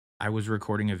I was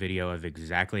recording a video of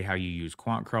exactly how you use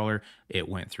QuantCrawler. It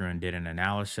went through and did an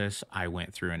analysis. I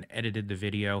went through and edited the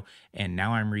video, and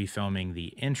now I'm refilming the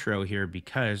intro here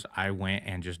because I went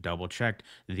and just double checked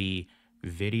the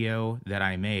video that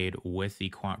I made with the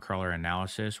QuantCrawler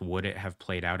analysis. Would it have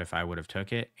played out if I would have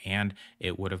took it? And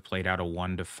it would have played out a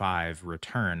 1 to 5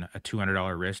 return, a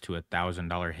 $200 risk to a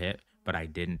 $1,000 hit. But I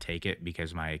didn't take it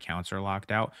because my accounts are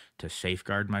locked out to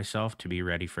safeguard myself to be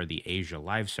ready for the Asia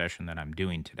live session that I'm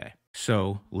doing today.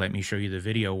 So let me show you the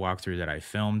video walkthrough that I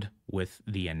filmed with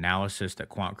the analysis that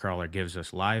QuantCrawler gives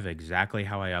us live, exactly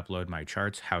how I upload my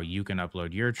charts, how you can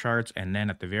upload your charts, and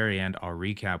then at the very end, I'll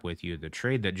recap with you the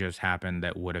trade that just happened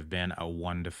that would have been a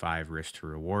 1 to 5 risk to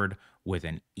reward with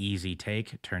an easy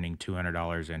take, turning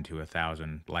 $200 into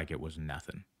 1,000 like it was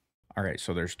nothing. All right,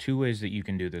 so there's two ways that you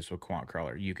can do this with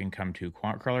QuantCrawler. You can come to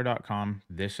quantcrawler.com.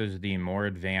 This is the more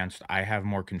advanced. I have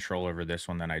more control over this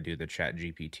one than I do the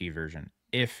ChatGPT version.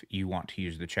 If you want to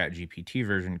use the ChatGPT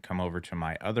version, come over to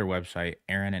my other website,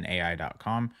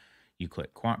 aaronandai.com. You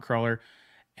click QuantCrawler,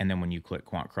 and then when you click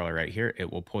QuantCrawler right here,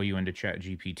 it will pull you into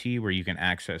ChatGPT where you can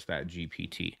access that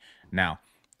GPT. Now,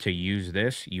 to use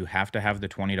this, you have to have the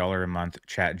 $20 a month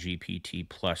ChatGPT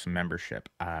Plus membership.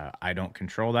 I don't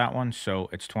control that one, so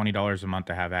it's $20 a month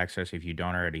to have access if you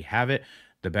don't already have it.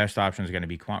 The best option is going to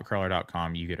be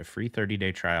quantcrawler.com. You get a free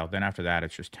 30-day trial. Then after that,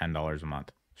 it's just $10 a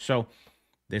month. So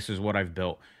this is what I've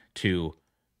built to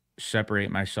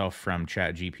separate myself from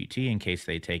ChatGPT in case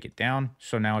they take it down.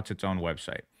 So now it's its own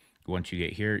website. Once you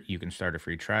get here, you can start a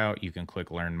free trial. You can click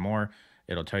learn more.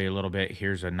 It'll tell you a little bit.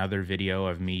 Here's another video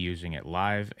of me using it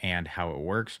live and how it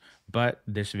works. But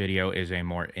this video is a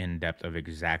more in-depth of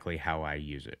exactly how I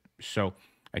use it. So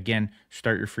again,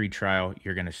 start your free trial.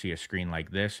 You're going to see a screen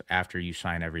like this after you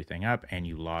sign everything up and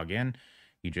you log in.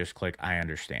 You just click I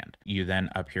understand. You then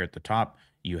up here at the top,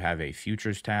 you have a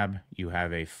futures tab, you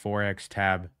have a Forex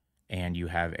tab, and you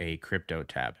have a crypto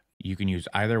tab. You can use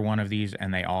either one of these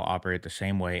and they all operate the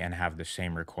same way and have the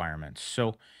same requirements.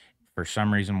 So for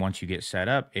some reason, once you get set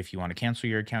up, if you want to cancel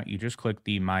your account, you just click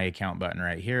the My Account button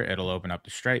right here. It'll open up the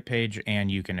Stripe page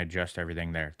and you can adjust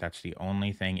everything there. That's the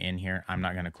only thing in here. I'm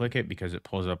not going to click it because it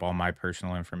pulls up all my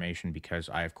personal information because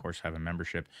I, of course, have a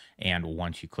membership. And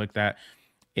once you click that,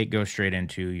 it goes straight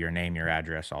into your name, your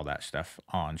address, all that stuff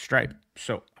on Stripe.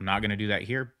 So I'm not going to do that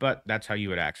here, but that's how you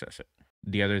would access it.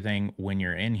 The other thing when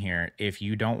you're in here, if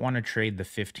you don't want to trade the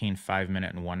 15,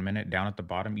 5-minute, and 1-minute down at the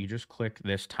bottom, you just click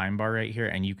this time bar right here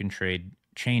and you can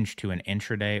change to an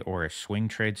intraday or a swing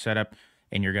trade setup.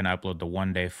 And you're going to upload the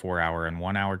 1-day, 4-hour, and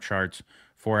 1-hour charts,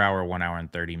 4-hour, 1 hour,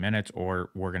 and 30 minutes, or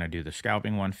we're going to do the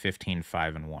scalping one, 15,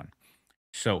 5, and 1.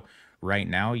 So right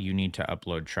now you need to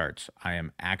upload charts. I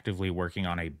am actively working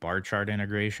on a bar chart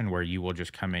integration where you will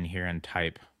just come in here and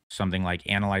type something like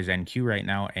analyze NQ right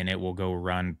now, and it will go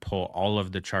pull all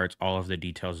of the charts, all of the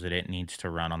details that it needs to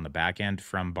run on the back end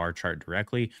from bar chart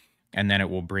directly. And then it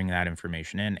will bring that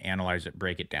information in, analyze it,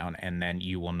 break it down, and then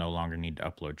you will no longer need to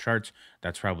upload charts.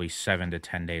 That's probably 7 to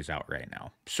 10 days out right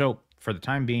now. So for the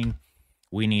time being,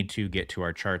 we need to get to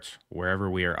our charts wherever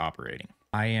we are operating.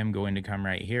 I am going to come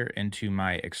right here into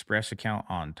my Express account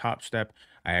on Top Step.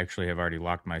 I actually have already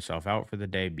locked myself out for the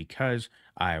day because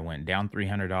I went down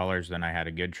 $300. Then I had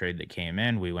a good trade that came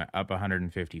in. We went up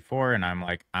 154 and I'm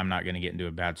like, I'm not going to get into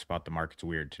a bad spot. The market's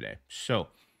weird today. So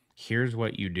here's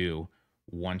what you do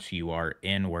once you are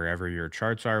in wherever your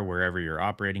charts are, wherever you're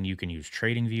operating. You can use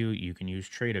TradingView. You can use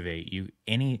Tradeovate.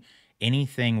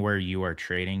 Anything where you are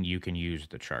trading, you can use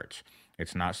the charts.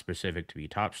 It's not specific to be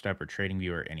Top Step or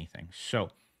TradingView or anything. So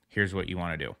here's what you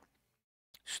want to do.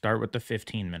 Start with the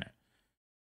 15-minute.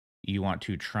 You want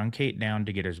to truncate down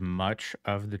to get as much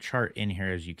of the chart in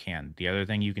here as you can. The other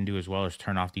thing you can do as well is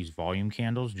turn off these volume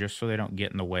candles just so they don't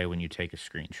get in the way when you take a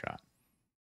screenshot.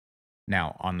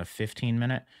 Now on the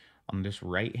 15-minute, on this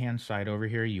right-hand side over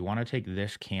here, you want to take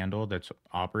this candle that's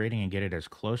operating and get it as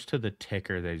close to the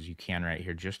ticker as you can right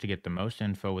here just to get the most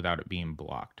info without it being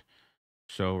blocked.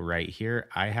 So right here,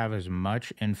 I have as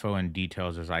much info and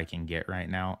details as I can get right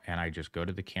now, and I just go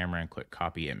to the camera and click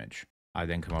copy image. I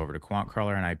then come over to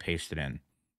QuantCrawler and I paste it in.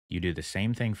 You do the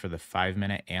same thing for the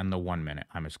 5-minute and the 1-minute.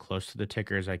 I'm as close to the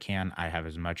ticker as I can. I have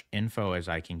as much info as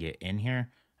I can get in here.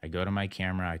 I go to my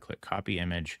camera, I click copy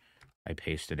image, I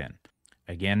paste it in.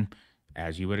 Again,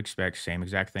 as you would expect, same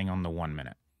exact thing on the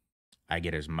 1-minute. I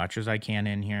get as much as I can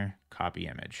in here, copy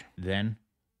image. Then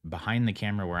behind the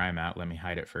camera where I'm at, let me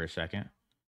hide it for a second.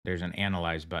 There's an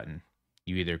analyze button.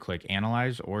 You either click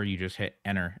analyze or you just hit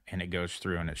enter and it goes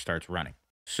through and it starts running.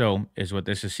 So, is what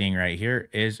this is seeing right here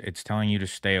is it's telling you to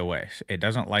stay away. It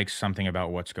doesn't like something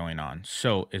about what's going on.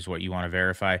 So, is what you want to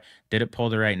verify. Did it pull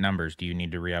the right numbers? Do you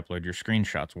need to re-upload your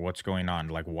screenshots? What's going on?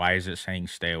 Like, why is it saying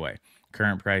stay away?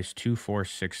 Current price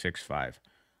 24665.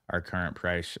 Our current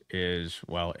price is,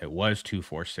 well, it was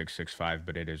 24665,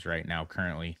 but it is right now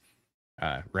currently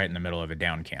right in the middle of a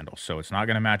down candle. So it's not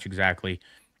going to match exactly.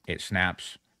 It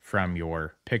snaps from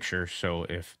your picture. So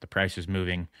if the price is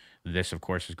moving, this of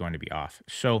course is going to be off.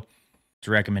 So its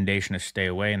recommendation is stay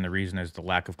away, and the reason is the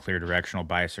lack of clear directional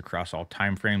bias across all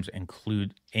time frames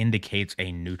indicates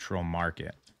a neutral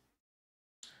market.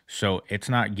 So it's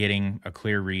not getting a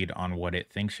clear read on what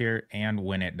it thinks here, and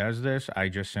when it does this, I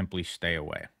just simply stay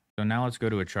away. So now let's go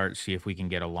to a chart, see if we can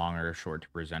get a long or a short to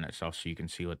present itself so you can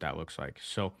see what that looks like.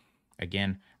 So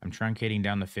again, I'm truncating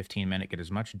down the 15-minute, get as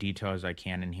much detail as I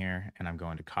can in here, and I'm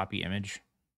going to copy image,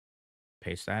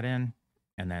 paste that in,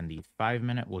 and then the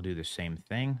 5-minute will do the same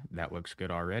thing. That looks good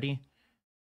already.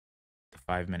 The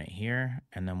 5-minute here,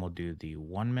 and then we'll do the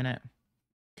 1-minute.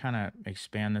 Kind of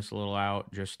expand this a little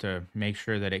out just to make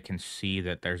sure that it can see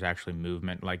that there's actually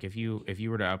movement. Like if you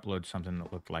were to upload something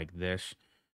that looked like this,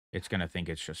 it's going to think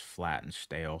it's just flat and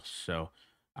stale. So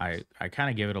I kind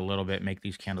of give it a little bit, make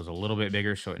these candles a little bit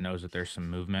bigger so it knows that there's some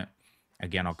movement.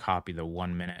 Again, I'll copy the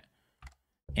 1-minute.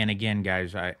 And again,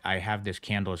 guys, I have this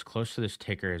candle as close to this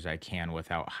ticker as I can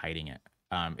without hiding it.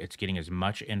 It's getting as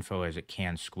much info as it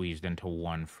can squeezed into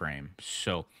one frame.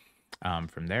 So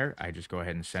from there, I just go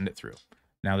ahead and send it through.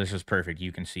 Now this is perfect.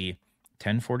 You can see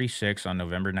 10:46 on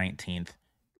November 19th.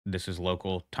 This is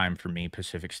local time for me,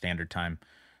 Pacific Standard Time.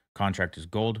 Contract is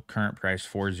gold. Current price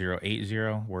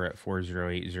 4080. We're at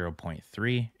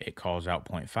 4080.3. It calls out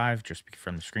zero point 0.5 just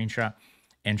from the screenshot.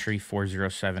 Entry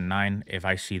 4079. If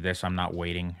I see this, I'm not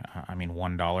waiting. I mean,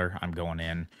 $1, I'm going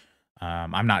in.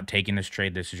 I'm not taking this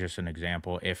trade. This is just an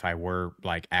example. If I were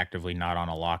like actively not on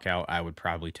a lockout, I would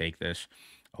probably take this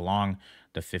along.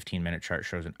 The 15-minute chart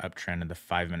shows an uptrend, and the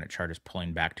 5-minute chart is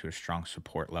pulling back to a strong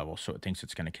support level. So it thinks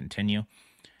it's going to continue.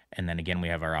 And then again, we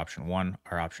have our option 1,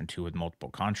 our option 2 with multiple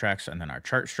contracts, and then our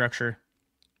chart structure.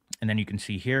 And then you can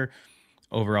see here,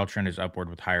 overall trend is upward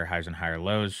with higher highs and higher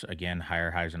lows. Again,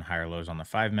 higher highs and higher lows on the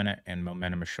 5-minute, and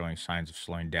momentum is showing signs of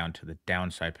slowing down to the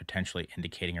downside, potentially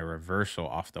indicating a reversal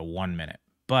off the 1-minute.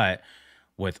 But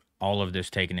with all of this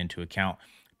taken into account,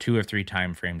 2 of 3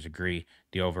 time frames agree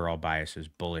the overall bias is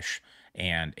bullish,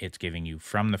 and it's giving you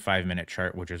from the 5-minute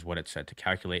chart, which is what it's set to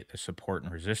calculate the support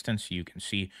and resistance. You can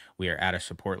see we are at a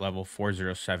support level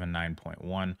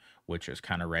 4079.1, which is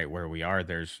kind of right where we are.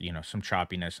 There's some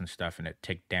choppiness and stuff, and it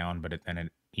ticked down, but then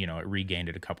it regained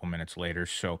it a couple minutes later.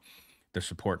 So the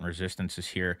support and resistance is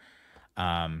here.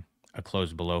 A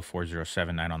close below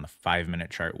 4079 on the 5-minute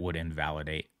chart would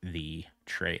invalidate the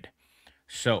trade.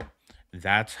 So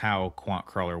that's how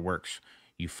QuantCrawler works.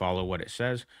 You follow what it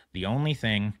says. The only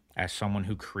thing, as someone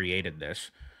who created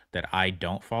this, that I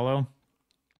don't follow,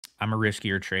 I'm a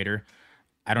riskier trader.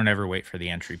 I don't ever wait for the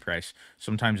entry price.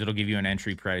 Sometimes it'll give you an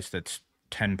entry price that's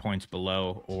 10 points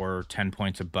below or 10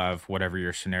 points above whatever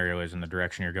your scenario is in the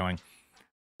direction you're going.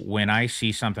 When I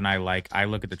see something I like, I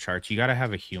look at the charts. You got to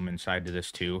have a human side to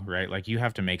this too, right? Like you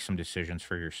have to make some decisions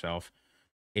for yourself.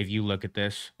 If you look at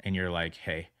this and you're like,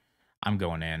 hey, I'm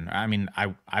going in. I mean,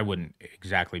 I wouldn't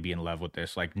exactly be in love with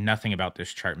this. Like nothing about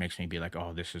this chart makes me be like,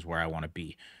 oh, this is where I want to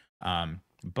be.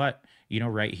 But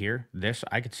right here, this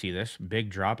I could see this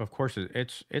big drop. Of course,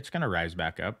 it's gonna rise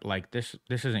back up. Like this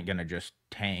isn't gonna just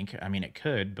tank. I mean, it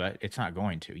could, but it's not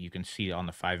going to. You can see on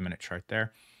the 5-minute chart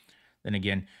there. Then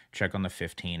again, check on the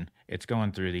 15. It's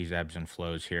going through these ebbs and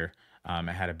flows here. It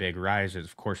had a big rise.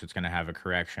 Of course, it's going to have a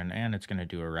correction, and it's going to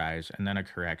do a rise and then a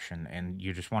correction. And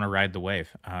you just want to ride the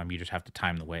wave. You just have to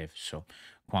time the wave. So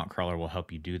QuantCrawler will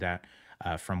help you do that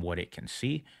from what it can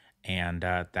see. And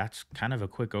that's kind of a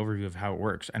quick overview of how it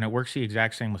works. And it works the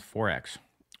exact same with Forex.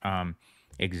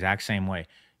 Exact same way.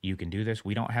 You can do this.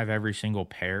 We don't have every single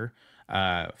pair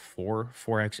for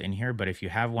Forex in here, but if you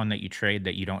have one that you trade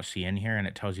that you don't see in here and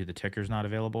it tells you the ticker's not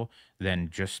available, then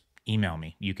just email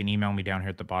me. You can email me down here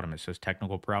at the bottom. It says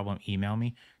technical problem, email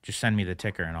me. Just send me the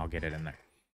ticker and I'll get it in there.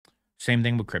 Same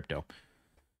thing with crypto.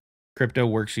 Crypto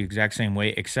works the exact same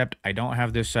way, except I don't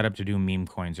have this set up to do meme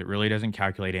coins. It really doesn't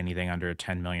calculate anything under a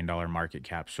 $10 million market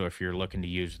cap. So if you're looking to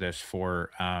use this for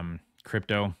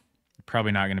crypto,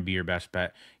 probably not going to be your best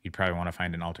bet. You'd probably want to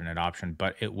find an alternate option,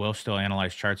 but it will still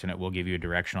analyze charts and it will give you a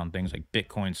direction on things like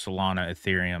Bitcoin, Solana,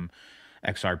 Ethereum,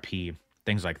 XRP,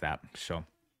 things like that. So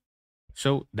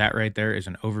that right there is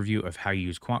an overview of how you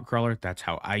use QuantCrawler. That's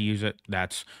how I use it.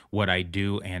 That's what I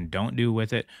do and don't do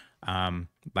with it.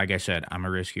 Like I said, I'm a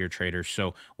riskier trader.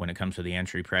 So when it comes to the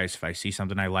entry price, if I see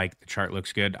something I like, the chart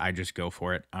looks good, I just go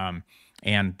for it.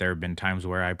 And there have been times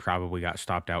where I probably got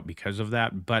stopped out because of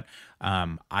that. But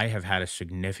I have had a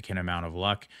significant amount of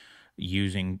luck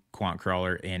using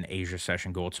QuantCrawler in Asia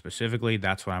Session Gold specifically.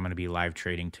 That's what I'm going to be live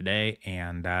trading today.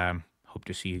 And hope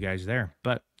to see you guys there.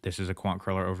 But this is a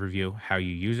QuantCrawler overview, how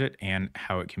you use it and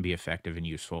how it can be effective and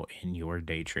useful in your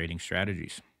day trading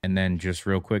strategies. And then just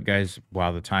real quick, guys,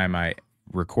 while the time I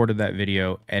recorded that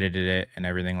video, edited it, and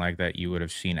everything like that, you would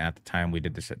have seen at the time we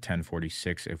did this at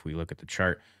 10:46. If we look at the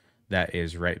chart, that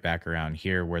is right back around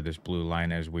here where this blue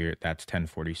line is. That's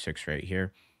 10:46 right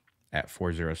here. At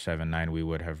 4079, we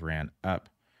would have ran up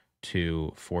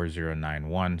to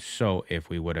 4091. So if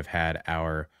we would have had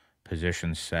our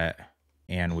position set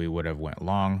and we would have went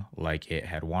long like it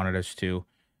had wanted us to,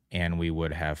 and we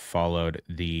would have followed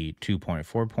the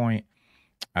 2.4 point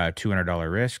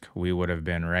 $200 risk, we would have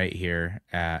been right here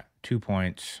at 2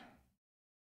 points,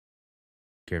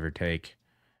 give or take,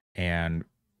 and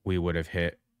we would have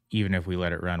hit, even if we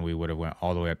let it run, we would have went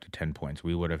all the way up to 10 points.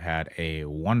 We would have had a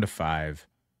 1 to 5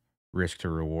 risk to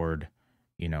reward,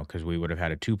 because we would have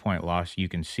had a 2-point loss. You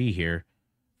can see here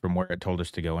from where it told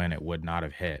us to go in, it would not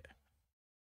have hit.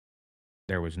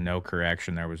 There was no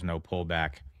correction, there was no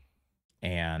pullback,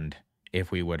 and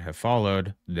if we would have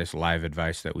followed this live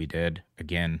advice that we did,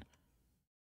 again,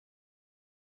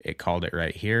 it called it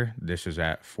right here. This is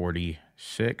at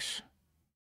 46.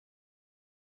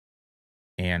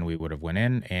 And we would have went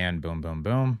in and boom, boom,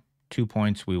 boom. 2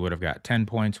 points, we would have got 10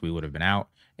 points. We would have been out.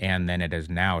 And then it has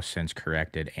now since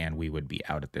corrected and we would be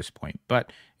out at this point.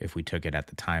 But if we took it at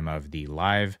the time of the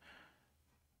live,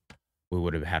 we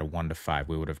would have had a 1 to 5.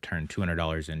 We would have turned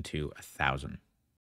 $200 into 1,000.